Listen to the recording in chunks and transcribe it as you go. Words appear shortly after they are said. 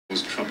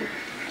was trouble.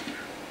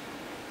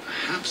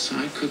 Perhaps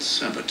I could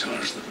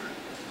sabotage them.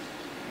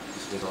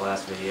 This will be the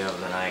last video of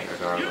the night,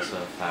 regardless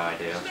of how I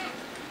do.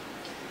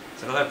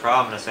 It's another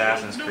problem in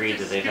Assassin's Creed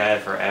that they've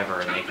had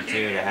forever, and they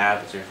continue to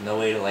have, is there's no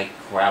way to, like,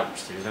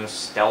 crouch. There's no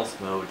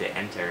stealth mode to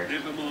enter.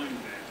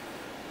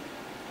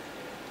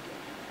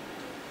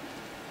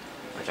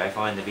 Which I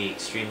find to be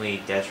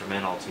extremely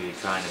detrimental to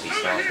trying to be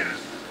stealthy.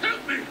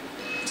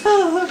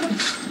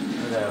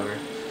 Whatever.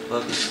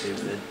 Love is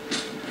stupid.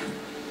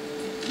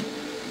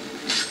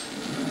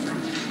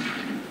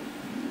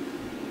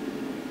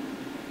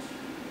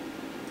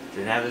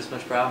 Didn't have this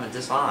much problem in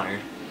Dishonored.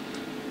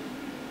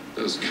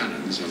 Those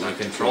cannons are like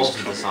the controls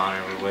in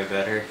Dishonored were way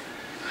better.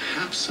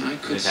 Perhaps I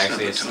could There's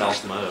actually a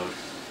stealth mode.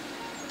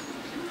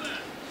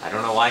 I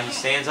don't know why he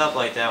stands up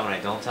like that when I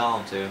don't tell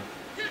him to.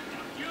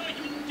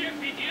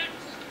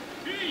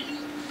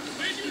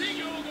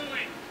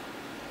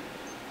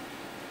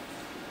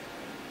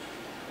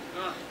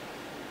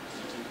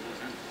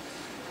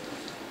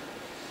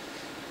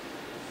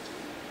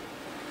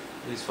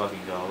 Please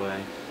fucking go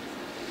away.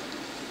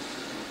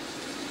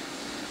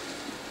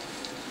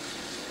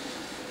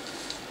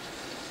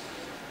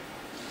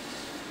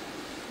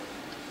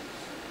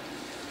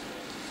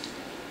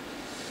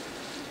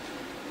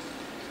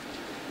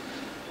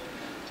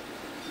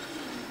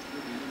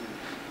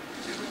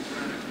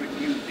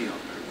 Refuse the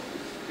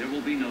offer. There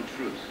will be no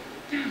truce.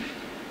 Damn it.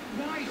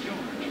 Why,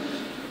 George?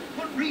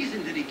 What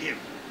reason did he give?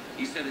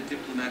 He said a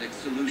diplomatic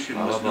solution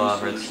was no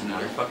solution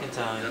at all.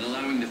 That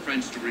allowing the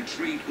French to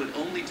retreat would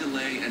only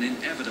delay an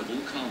inevitable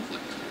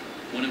conflict,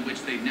 one in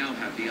which they now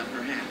have the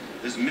upper hand.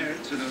 There's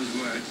merit to those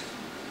words,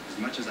 as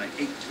much as I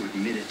hate to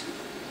admit it.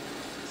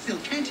 Still,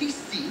 can't he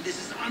see this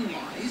is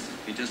unwise?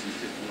 It doesn't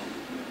fit well.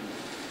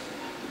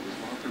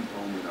 We're far from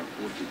home with our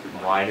forces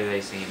divided. Why do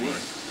they see me?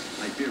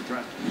 I fear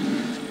breath.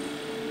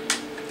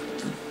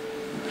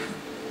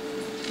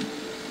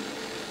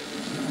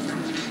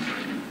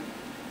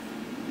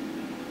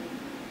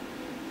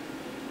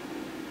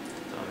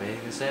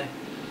 Anything to say?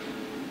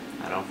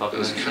 I don't fucking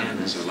Those understand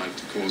cannons this. are like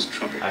to cause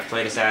trouble. I've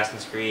played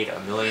Assassin's Creed a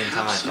million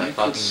times. I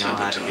fucking know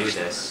how to do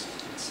this.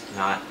 It's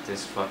not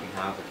this fucking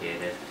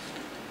complicated.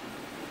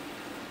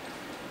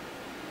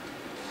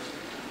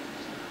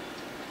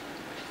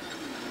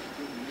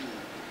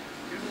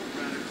 General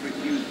Braddock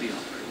refused the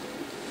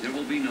offer. There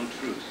will be no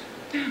truce.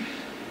 Damn it.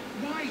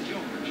 Why,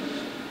 George?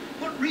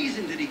 What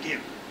reason did he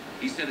give?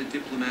 He said a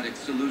diplomatic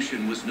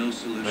solution was no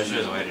solution. Wish there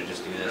was a way to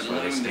just do this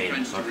where they stayed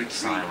fucking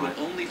silent. Would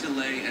only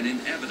delay an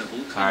inevitable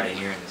Tired of conflict,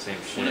 hearing the same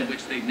one in shit.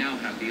 which they now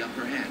have the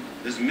upper hand.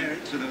 There's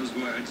merit to those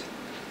words,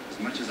 as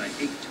much as I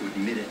hate to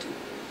admit it.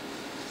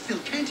 Still,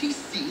 can't he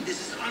see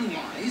this is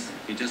unwise?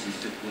 It doesn't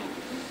fit well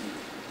with me.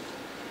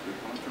 We're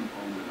far from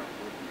home with our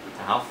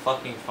forces. How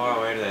fucking far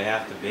away do they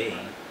have to be?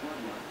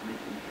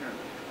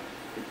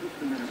 It puts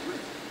them at a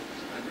risk.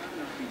 I'd rather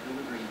not be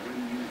delivering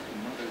grim news to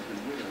mothers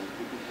and widows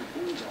because the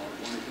bulldog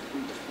wanted to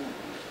prove a point.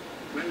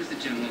 When is the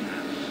general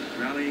now?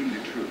 Rallying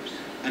the troops.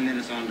 And then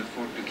it's on to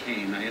Fort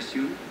Duquesne, I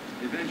assume?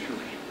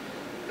 Eventually.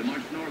 The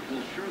march north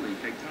will surely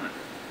take time.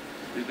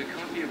 There's a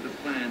copy of the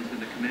plans in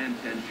the command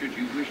tent should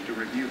you wish to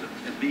review them.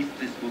 At least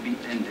this will be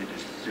ended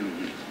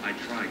soon. I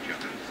tried,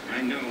 John.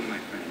 I know, my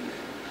friend.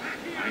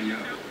 I know.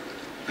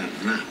 That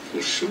map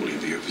will surely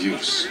be of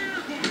use.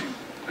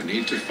 I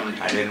need to find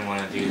it. I didn't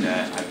want to do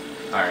that.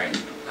 Alright,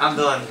 I'm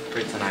done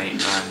for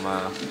tonight.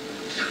 I'm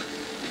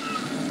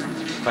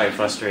quite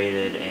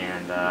frustrated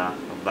and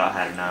I've about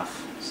had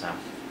enough, so.